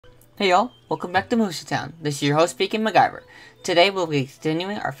Hey y'all, welcome back to Moosha Town. This is your host speaking, MacGyver. Today we'll be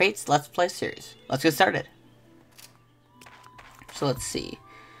continuing our Fates Let's Play series. Let's get started. So let's see.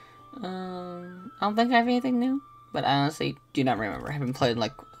 I don't think I have anything new, but I honestly do not remember. I haven't played in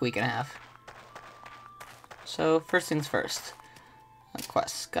like a week and a half. So first things first.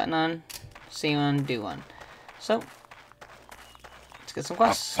 Quests. Got none. See one, do one. So let's get some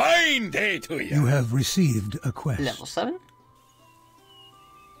quests. A fine day to you. You have received a quest. Level 7.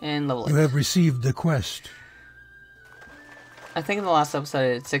 And level 8. You have received the quest. I think in the last episode I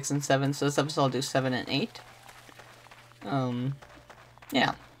did 6 and 7, so this episode I'll do 7 and 8.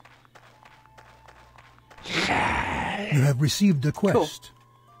 Yeah. You have received the quest. Cool.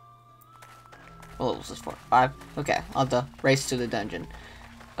 What level was this for? 5? Okay, I'll have to race to the dungeon.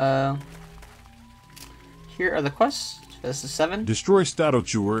 Here are the quests. This is 7. Destroy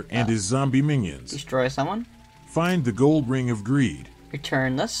Statochur and his zombie minions. Destroy someone. Find the gold ring of greed.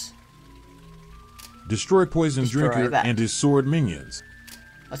 Return this. Destroy Poison Destroy Drinker that. and his sword minions.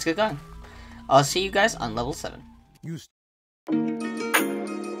 Let's get going. I'll see you guys on level 7.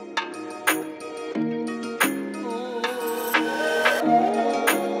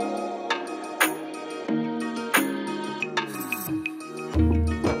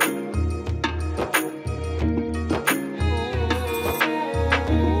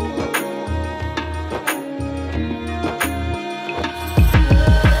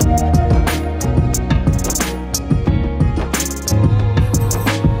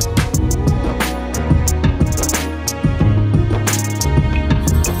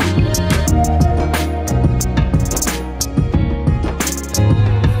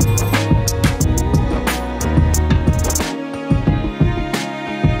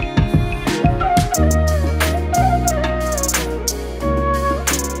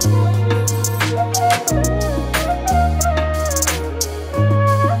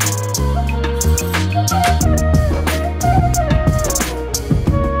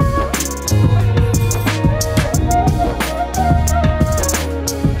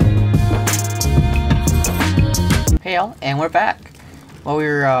 Hey y'all, and we're back. While we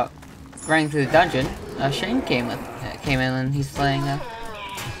were running through the dungeon, Shane came in and he's playing.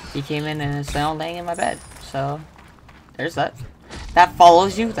 He came in and is now laying in my bed. So there's that. That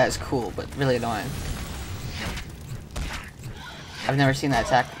follows you. That's cool, but really annoying. I've never seen that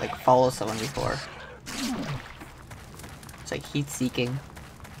attack like follow someone before. It's like heat seeking.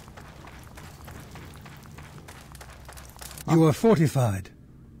 You are fortified.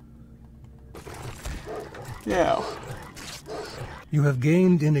 Yeah. You have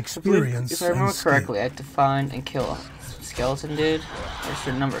gained in experience. If I remember and skill. correctly, I had to find and kill a skeleton dude. Or a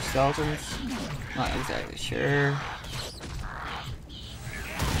certain number of skeletons. Not exactly sure.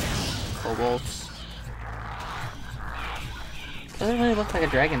 Kobolds. Doesn't really look like a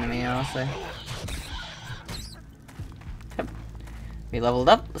dragon to me, honestly. Yep. We leveled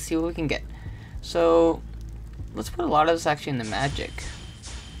up. Let's see what we can get. So, let's put a lot of this actually in the magic.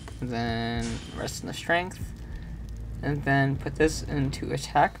 And then rest in the strength. And then put this into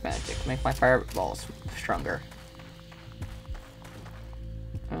attack magic. Make my fireballs stronger.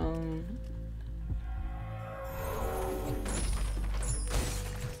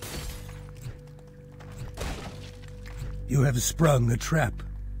 You have sprung a trap.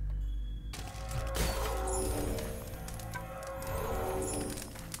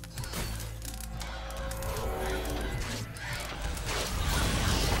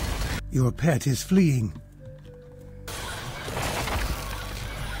 Your pet is fleeing.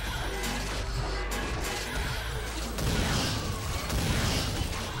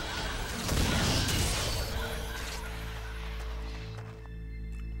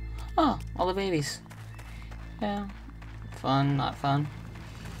 Oh, all the babies. Yeah. Fun, not fun.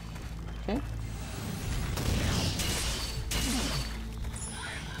 Okay.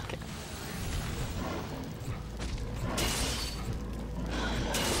 Okay.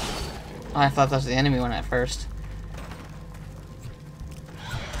 Oh, I thought that was the enemy one at first.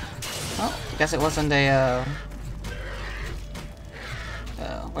 Well, I guess it wasn't a,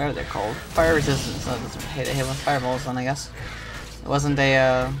 what are they called? Fire resistance. So it doesn't hit with fireballs then, I guess. It wasn't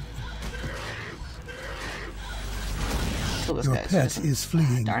a, kill this Your guy. pet is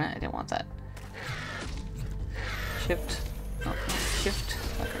fleeing. Darn it, I didn't want that. Shift. Oh, shift.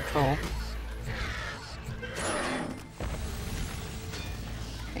 Not control.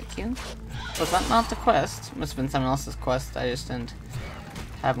 Thank you. Was that not the quest? Must have been someone else's quest. I just didn't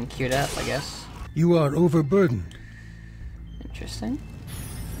have them queued up, I guess. You are overburdened. Interesting.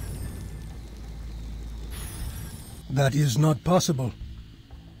 That is not possible.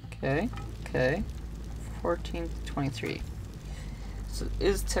 Okay, okay. 14 to 23. This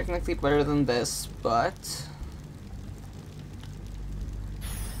is technically better than this, but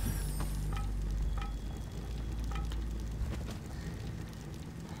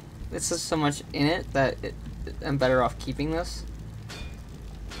this is so much in it that I'm better off keeping this.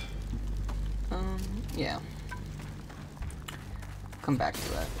 Yeah. Come back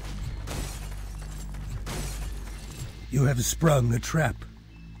to that. You have sprung a trap.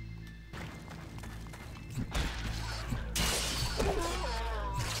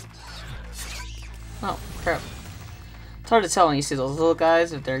 Oh, crap. It's hard to tell when you see those little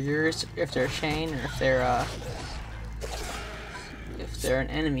guys if they're yours, if they're a chain, or if they're an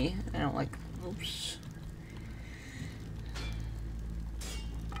enemy. I don't like. Oops.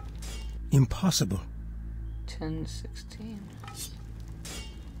 Impossible. 10, 16.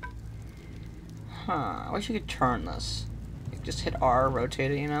 Huh. I wish you could turn this. You could just hit R,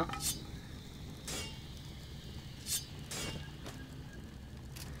 rotate it, you know?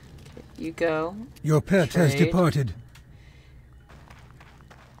 Okay, you go. Your pet has Trade. departed.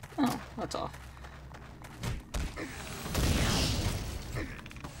 Oh, that's off.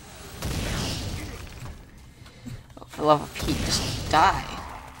 Oh, for the love of Pete, just die.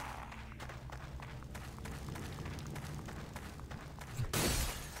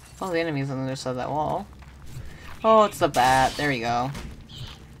 Oh, the enemy's on the other side of that wall. Oh, it's the bat. There you go.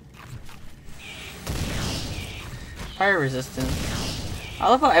 Fire resistance. I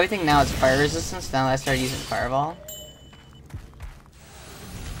love how everything now is fire resistance now that I started using Fireball.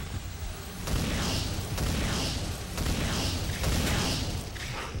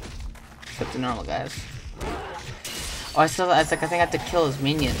 Except the normal guys. Oh, I think I had to kill his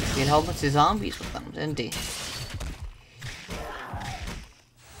minions. He had a whole bunch of zombies with them, didn't he?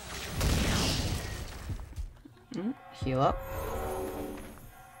 Heal up.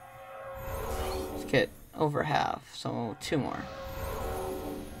 Let's get over half, so 2 more.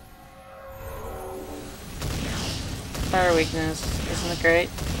 Fire weakness, isn't it great?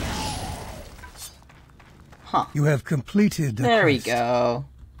 Huh. You have completed the There we quest. go.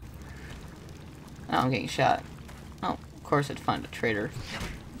 Oh, I'm getting shot. Oh, of course I'd find a traitor.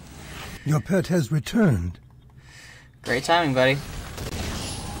 Your pet has returned. Great timing, buddy.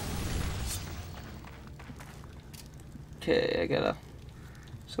 Okay, I gotta...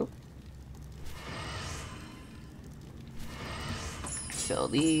 So... sell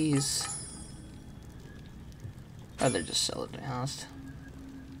these. Rather just sell it, to be honest.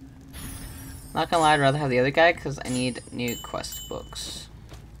 Not gonna lie, I'd rather have the other guy, because I need new quest books.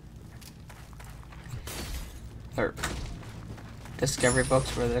 Or... discovery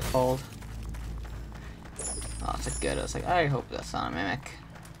books, whatever they're called. Oh, it's a good. I was like, I hope that's not a mimic.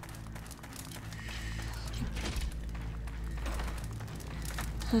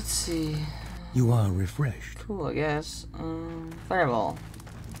 Let's see. You are refreshed. Cool, I guess. Fireball.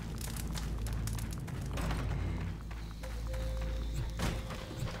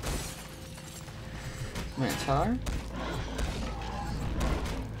 Minotaur.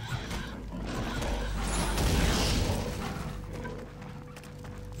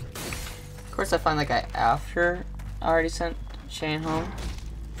 Of course, I find that guy after I already sent Shane home.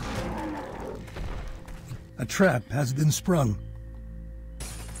 A trap has been sprung.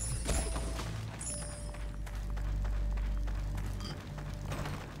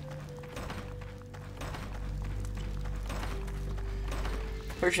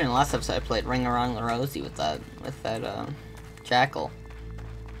 Fortunately, in the last episode I played Ring Around the Rosie with that jackal.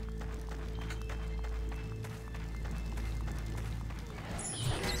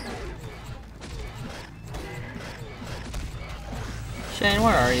 Shane,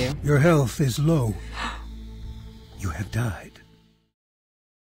 where are you? Your health is low. You have died.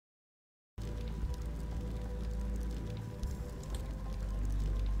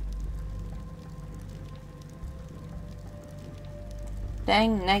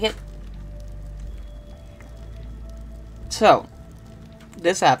 Dang nugget. So,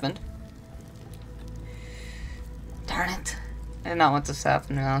 this happened. Darn it. I did not want this to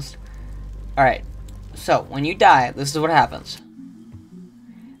happen, to be honest. Alright, so when you die, this is what happens.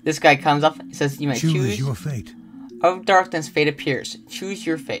 This guy comes up, he says you may choose your fate. of darkness, fate appears. Choose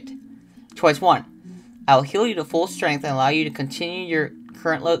your fate. Choice 1. I will heal you to full strength and allow you to continue your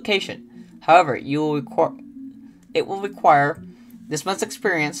current location. However, it will require this much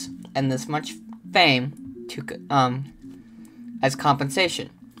experience and this much fame to as compensation.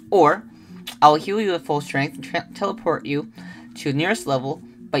 Or, I will heal you to full strength and teleport you to the nearest level,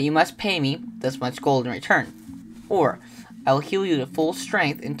 but you must pay me this much gold in return. Or, I will heal you to full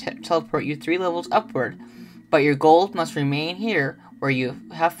strength and teleport you 3 levels upward, but your gold must remain here where you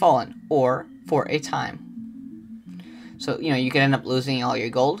have fallen, or for a time. So, you know, you could end up losing all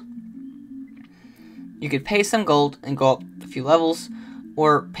your gold. You could pay some gold and go up a few levels,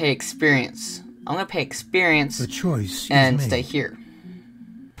 or pay experience. I'm gonna pay experience The choice and is made. stay here.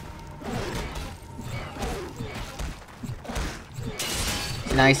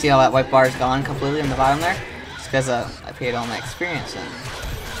 So now you see how that white bar is gone completely on the bottom there? It's because I paid all my experience in.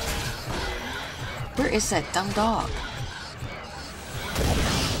 Where is that dumb dog?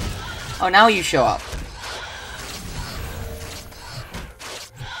 Oh, now you show up.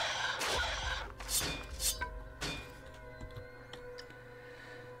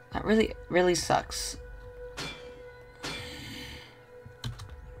 That really sucks.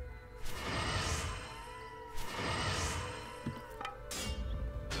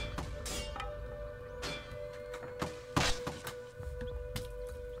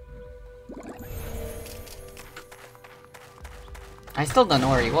 I still don't know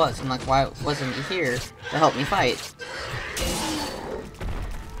where he was. I'm like, why wasn't he here to help me fight?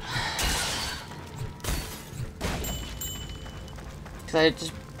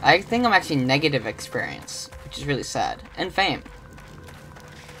 Because I think I'm actually negative experience, which is really sad. And fame.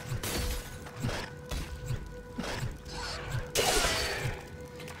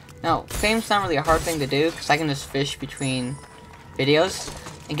 Now, fame's not really a hard thing to do, because I can just fish between videos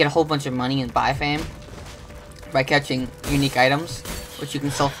and get a whole bunch of money and buy fame by catching unique items, which you can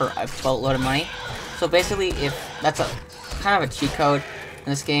sell for a boatload of money. So basically, if that's a kind of a cheat code in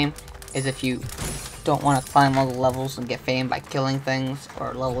this game, is if you don't want to climb all the levels and get fame by killing things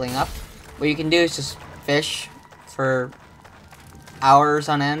or leveling up, what you can do is just fish for hours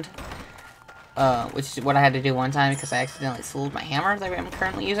on end, which is what I had to do one time because I accidentally sold my hammer that I'm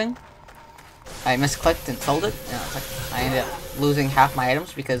currently using. I misclicked and sold it, and I ended up losing half my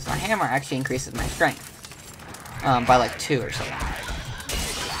items because my hammer actually increases my strength by like 2 or something.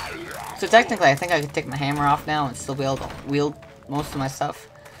 So technically, I think I could take my hammer off now and still be able to wield most of my stuff.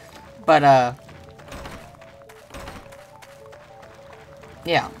 But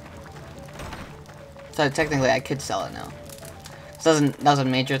yeah. So technically, I could sell it now. So that was a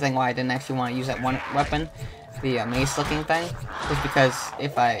major thing why I didn't actually want to use that one weapon, the mace-looking thing, was because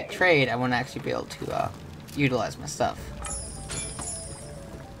if I trade, I wouldn't actually be able to utilize my stuff.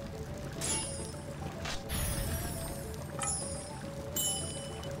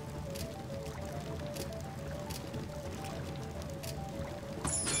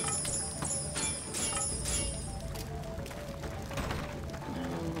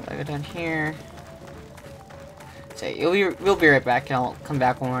 I go down here. So we'll be right back, and I'll come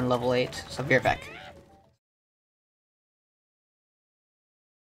back when we're on level 8. So I'll be right back.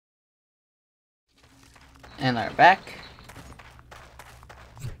 And we're back.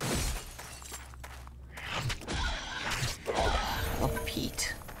 Oh,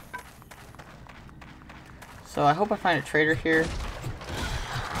 Pete. So I hope I find a trader here.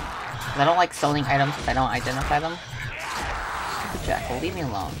 I don't like selling items if I don't identify them. Stupid jackal, leave me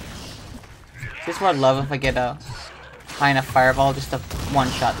alone. This is what I'd love if I get a high enough fireball just to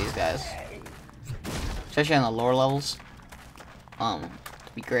one-shot these guys. Especially on the lower levels. It'd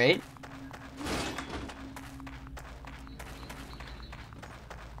be great.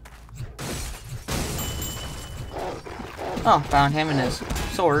 Oh, found him and his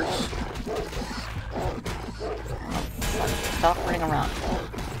swords. Stop running around.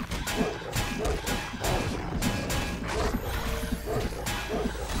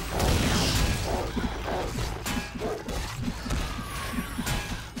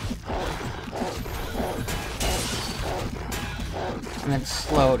 And then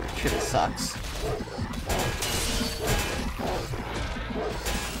slowed, which really sucks.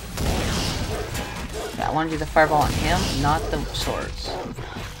 Yeah, I want to do the fireball on him, not the swords.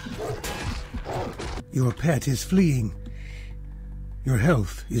 Your pet is fleeing. Your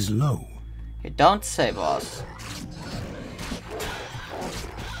health is low. You don't say, boss.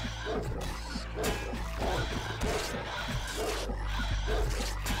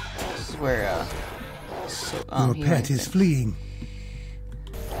 This is where, Your pet is fleeing.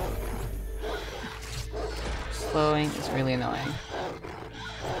 Slowing is really annoying.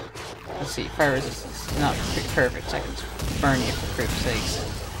 Let's see, fire resistance. Not perfect, I can burn you for crip's sakes.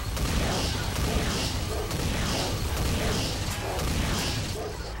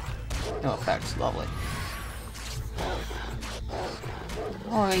 No effects, lovely.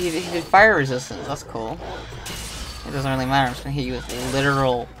 Oh, he did fire resistance, that's cool. It doesn't really matter, I'm just gonna hit you with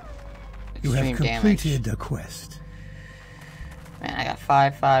literal You extreme have damage. completed a quest. Man, I got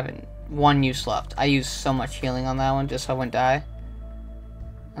 5, and 1 use left. I used so much healing on that one just so I wouldn't die.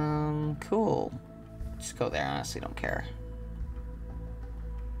 Cool. Just go there, honestly, don't care.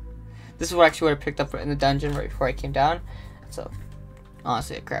 This is what actually what I picked up in the dungeon right before I came down. So,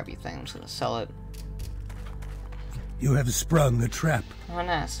 honestly, a crappy thing. I'm just gonna sell it. You have sprung a trap. Oh,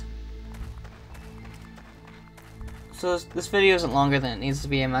 nice. So this video isn't longer than it needs to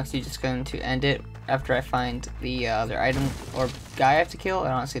be. I'm actually just going to end it after I find the other item or guy I have to kill.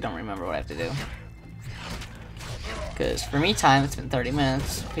 I honestly don't remember what I have to do. Because for me time, it's been 30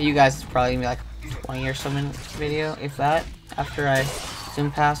 minutes. For you guys, it's probably gonna be like 20 or so minutes video, if that, after I zoom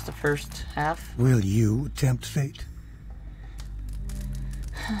past the first half. Will you tempt fate?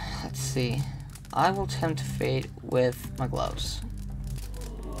 Let's see. I will tempt fate with my gloves.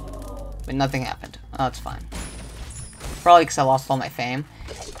 But nothing happened. Oh, it's fine. Probably because I lost all my fame.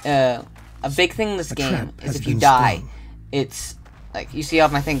 A big thing in this game is if you die, it's like you see all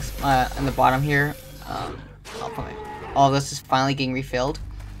my things in the bottom here. All this is finally getting refilled.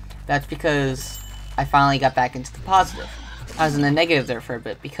 That's because I finally got back into the positive. I was in the negative there for a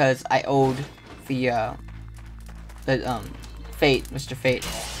bit because I owed the Fate, Mr. Fate.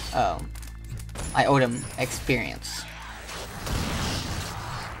 I owed him experience.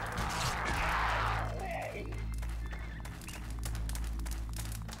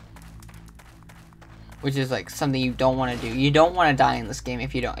 Which is like something you don't want to do. You don't want to die in this game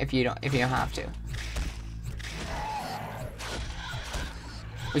if you don't have to.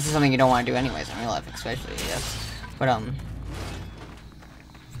 Which is something you don't want to do anyways in real life, especially, yes. But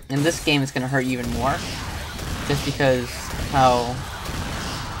in this game it's gonna hurt you even more, just because how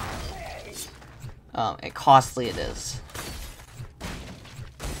costly it is.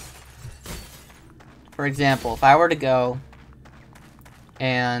 For example, if I were to go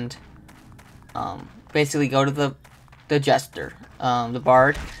and basically go to the jester, the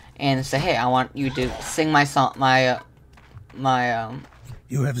bard, and say, hey, I want you to sing my song,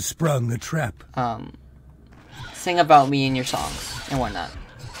 You have sprung a trap. Sing about me in your songs and whatnot.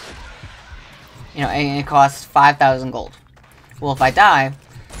 You know, and it costs 5,000 gold. Well, if I die,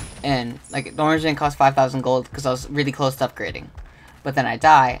 and like the origin cost 5,000 gold because I was really close to upgrading, but then I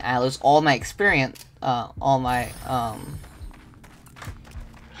die and I lose all my experience, all my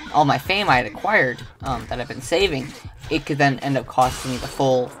fame I had acquired that I've been saving. It could then end up costing me the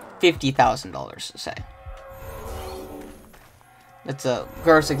full $50,000, say. That's a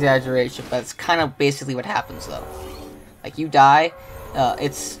gross exaggeration, but it's kind of basically what happens, though. Like, you die,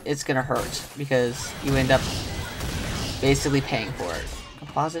 it's gonna hurt, because you end up basically paying for it.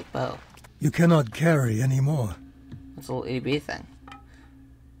 Composite bow. You cannot carry anymore. That's a little itty-bitty thing.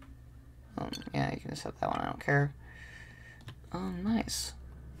 Yeah, you can accept that one, I don't care. Nice.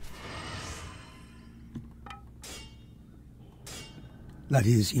 That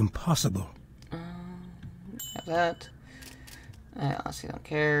is impossible. Have that. I honestly don't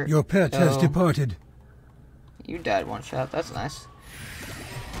care. Your pet has departed. You died one shot. That's nice.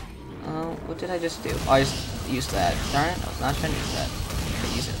 What did I just do? Oh, I just used that. Darn it, I was not trying to use that.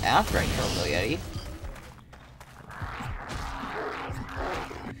 I used it after I killed the Yeti.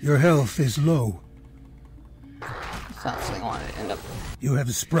 Your health is low. It's not something I wanted to end up. You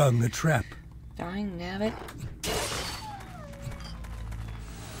have sprung a trap. Dying nabbit.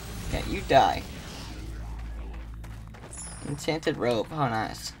 Yeah, you die. Enchanted rope. Oh,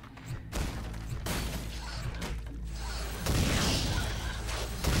 nice.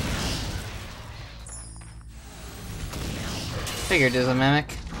 Figured there's a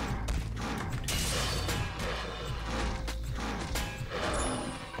mimic.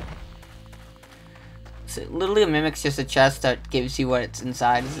 So literally, a mimic's just a chest that gives you what's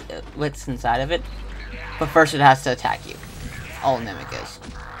inside of it. But first, it has to attack you. All a mimic is.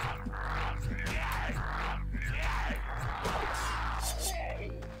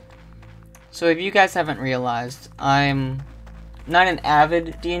 So if you guys haven't realized, I'm not an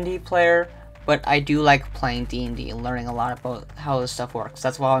avid D&D player, but I do like playing D&D and learning a lot about how this stuff works.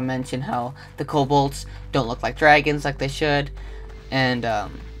 That's why I mentioned how the kobolds don't look like dragons like they should, and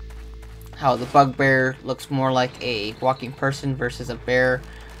how the bugbear looks more like a walking person versus a bear.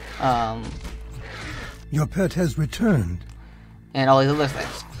 Your pet has returned. And all these other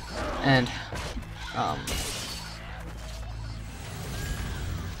things. And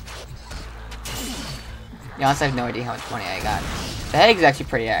yeah, honestly, I have no idea how much money I got. The hag's actually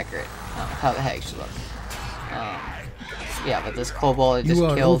pretty accurate. How the hag should look. Yeah, but this kobold I just You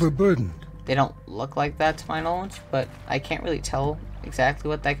are killed. overburdened. They don't look like that to my knowledge, but I can't really tell exactly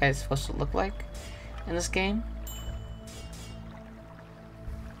what that guy's supposed to look like in this game.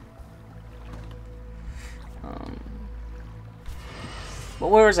 But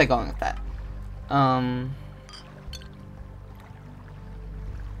where was I going with that?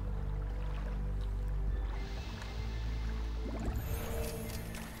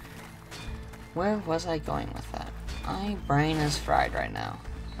 Where was I going with that? My brain is fried right now.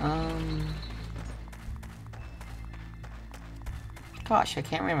 Gosh, I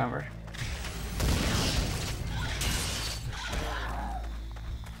can't remember.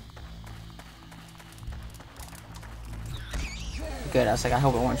 Good, I was like, I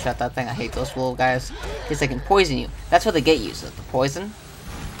hope it won't shut that thing. I hate those little guys. Because they can poison you. That's what they get you, so the poison.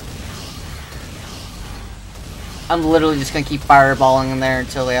 I'm literally just gonna keep fireballing in there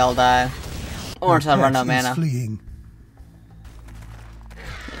until they all die. Or until I run out of mana. Fleeing.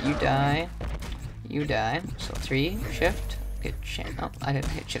 You die. You die. So 3, shift. Hit chain. Oh, I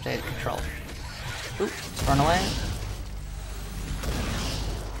didn't hit shift, I hit control. Oop, run away.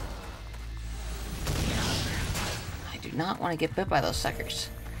 I do not want to get bit by those suckers.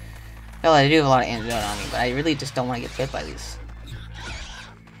 Well, I do have a lot of antidote on me, but I really just don't want to get bit by these.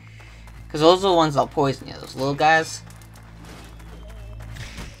 Because those are the ones that'll poison you, those little guys.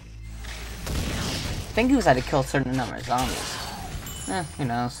 I think he was had to kill a certain number of zombies. Who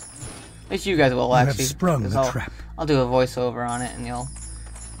knows? At least you guys will actually. Sprung the trap. I'll do a voiceover on it, and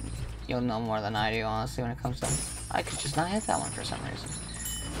you'll know more than I do, honestly, when it comes to. I could just not hit that one for some reason.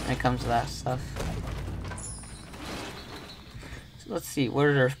 When it comes to that stuff. So let's see. What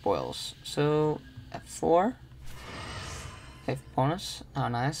are their spoils? So F4. F bonus. Oh,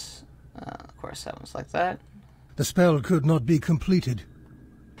 nice. Of course, 7's like that. The spell could not be completed.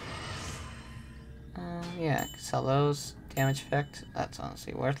 Yeah, I could sell those. Damage effect. That's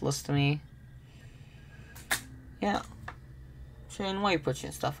honestly worthless to me. Yeah. Shane, why are you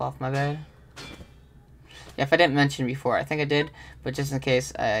pushing stuff off my bed? Yeah, if I didn't mention before, I think I did, but just in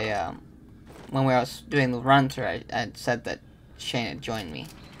case, I, when we was doing the run through, I said that Shane had joined me.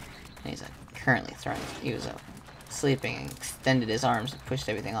 And he's currently throwing. He was sleeping and extended his arms and pushed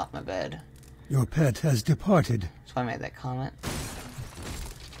everything off my bed. Your pet has departed. That's why I made that comment.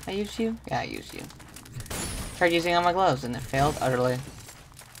 I used you? Yeah, I used you. Tried using all my gloves and it failed utterly.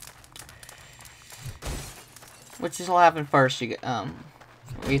 Which will happen first? What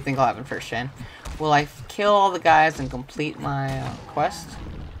do you think will happen first, Shane? Will I kill all the guys and complete my quest?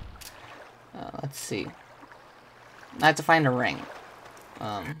 Let's see. I have to find a ring.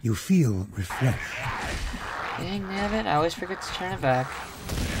 You feel refreshed. Dang nabbit, I always forget to turn it back.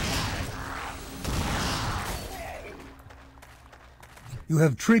 You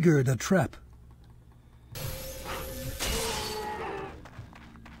have triggered a trap.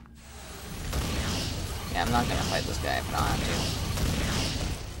 Yeah, I'm not gonna fight this guy if I don't have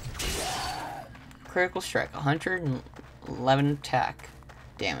to. Critical strike, 111 attack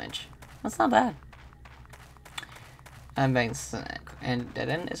damage. That's not bad. I'm betting this is a dead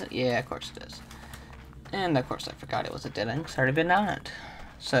end, is it? Yeah, of course it is. And of course I forgot it was a dead end, because I already been down it.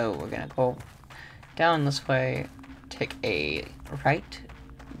 So we're gonna go down this way, take a right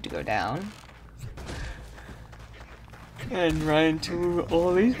to go down. And run into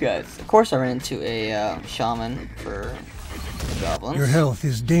all these guys. Of course I ran into a shaman for the goblins. Your health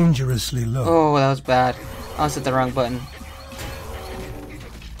is dangerously low. Oh, that was bad. I almost hit the wrong button.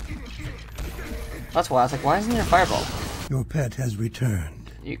 That's why I was like, why isn't there a fireball? Your pet has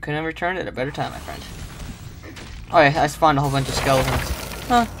returned. You couldn't have returned it at a better time, my friend. Oh yeah, I spawned a whole bunch of skeletons.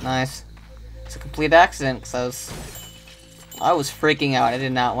 Huh, nice. It's a complete accident, because I was freaking out. I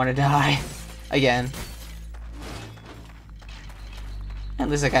did not want to die. Again. At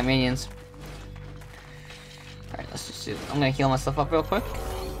least I got minions. Alright, let's just do... I'm gonna heal myself up real quick.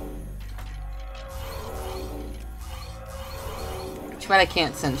 Too bad I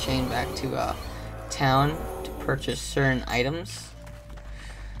can't send Shane back to town to purchase certain items.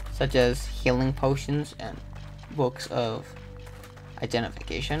 Such as healing potions and books of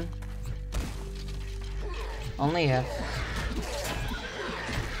identification. Only if...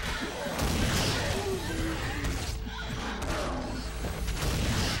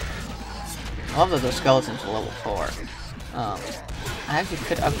 I love that those skeletons are level 4. I actually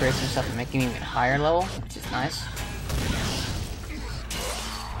could upgrade some stuff and make them even higher level, which is nice.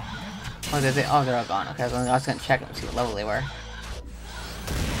 Oh, they're all gone. Okay, I was gonna check them and see what level they were.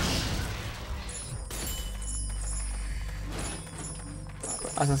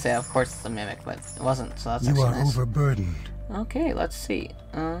 I was gonna say, of course, it's a mimic, but it wasn't, so that's actually nice. You are overburdened. Okay, let's see.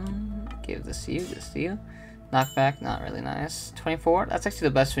 Give this to you, this to you. Knockback, not really nice. 24, that's actually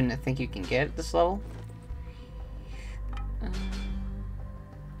the best one I think you can get at this level. Yeah,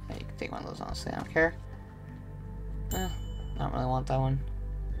 you can take one of those, honestly, I don't care. I don't really want that one.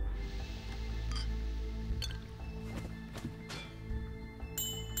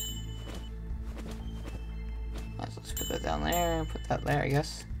 Let's put that down there, and put that there, I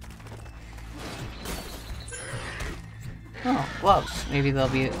guess. Oh, gloves. Maybe they'll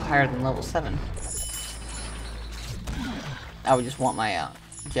be higher than level 7. I would just want my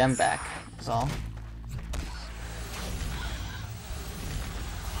gem back, is all.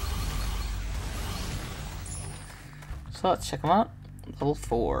 So let's check them out. Level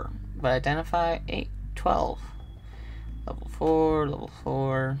 4. But identify 8, 12. Level 4, level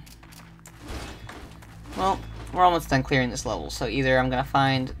 4. Well, we're almost done clearing this level, so either I'm gonna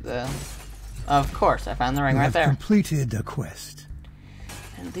find the... Of course, I found the ring right there. Completed a quest.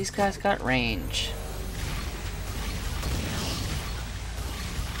 And these guys got range.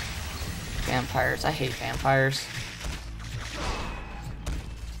 Vampires. I hate vampires.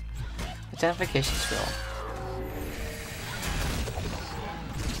 Identification skill.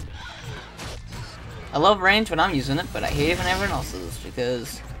 I love range when I'm using it, but I hate it when everyone else is,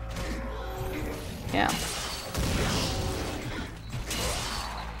 because... Yeah.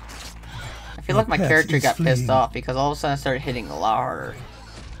 I feel like my character got pissed off, because all of a sudden I started hitting a lot harder.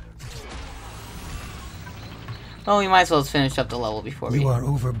 Well, we might as well finish up the level before we are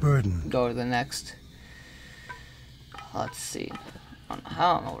overburdened. Go to the next. Let's see. I don't know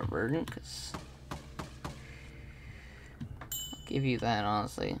how I'm overburdened, because... I'll give you that,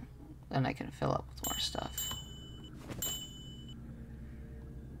 honestly. Then I can fill up with more stuff.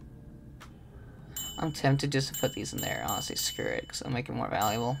 I'm tempted just to put these in there. Honestly, screw it, because it'll make it more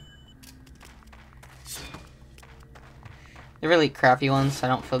valuable. They're really crappy ones, so I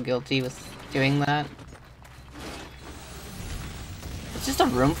don't feel guilty with doing that. It's just a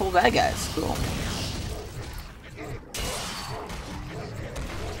room full of bad guys. Cool.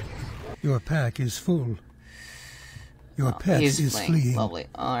 Your pack is full. Your pet is fleeing. Lovely.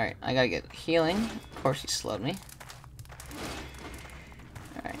 Alright, I gotta get healing. Of course he slowed me.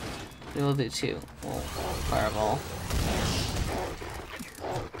 Alright. We'll do 2. We'll fireball.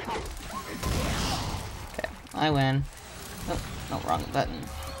 Okay, I win. Oh, no, wrong button.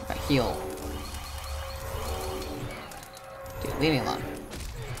 I heal. Dude, leave me alone.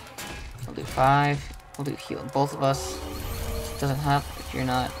 We'll do 5. We'll do healing. Both of us. Doesn't help if you're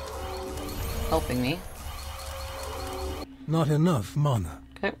not helping me. Not enough mana.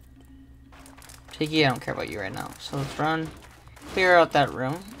 Okay. Cheeky, I don't care about you right now. So let's run. Clear out that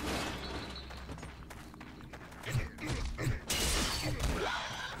room.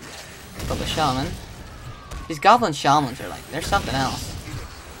 Kill the shaman. These goblin shamans are like, they're something else.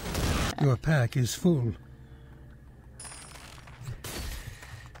 Your pack is full.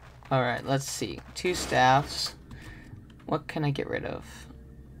 Alright, let's see. 2 staffs. What can I get rid of?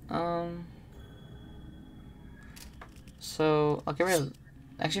 So, I'll get rid of...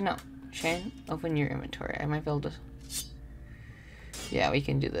 Actually, no. Shane, open your inventory. I might be able to... Yeah, we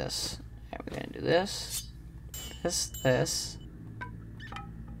can do this. Alright, we're gonna do this. This.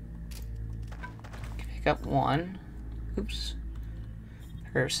 Pick up 1. Oops.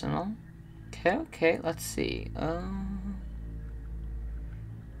 Personal. Okay, let's see.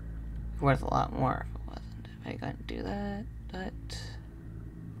 Worth a lot more if it wasn't. Am I gonna do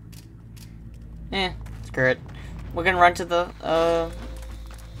that? Screw it. We're gonna run to the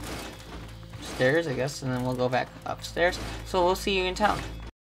stairs, I guess, and then we'll go back upstairs. So we'll see you in town.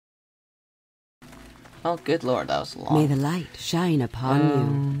 Oh, good lord, that was long. May the light shine upon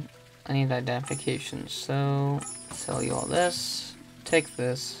you. I need identification, so sell you all this. Take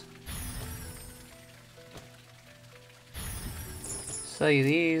this. Sell you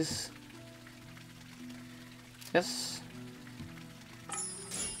these. Yes.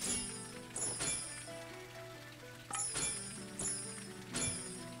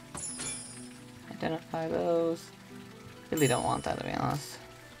 Identify those. Really don't want that, to be honest.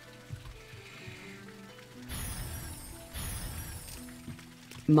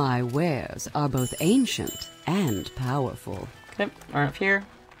 My wares are both ancient and powerful. Okay, run up here.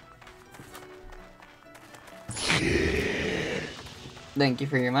 Thank you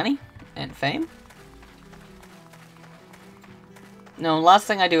for your money and fame. No, last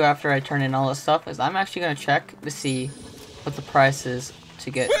thing I do after I turn in all this stuff is I'm actually gonna check to see what the price is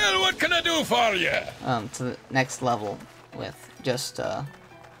to get. Well, what can I do for you? To the next level with just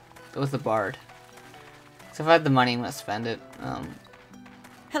with the bard. So if I had the money, I'm gonna spend it.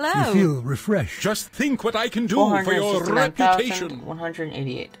 Hello. You feel refreshed. Just think what I can do for your reputation.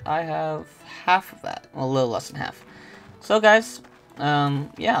 188. I have half of that. Well, a little less than half. So, guys,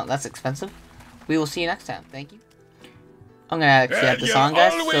 yeah, that's expensive. We will see you next time. Thank you. I'm gonna actually add this on,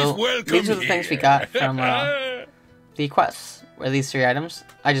 guys. So these are the things we got from the quests. Were these 3 items?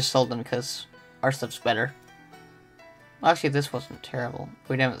 I just sold them because our stuff's better. Well, actually, this wasn't terrible.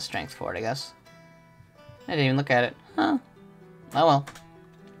 We didn't have the strength for it, I guess. I didn't even look at it. Huh. Oh well.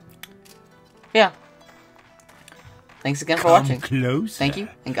 Yeah. Thanks again for watching. Closer. Thank you,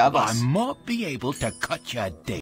 and God bless. I might be able to cut your dick.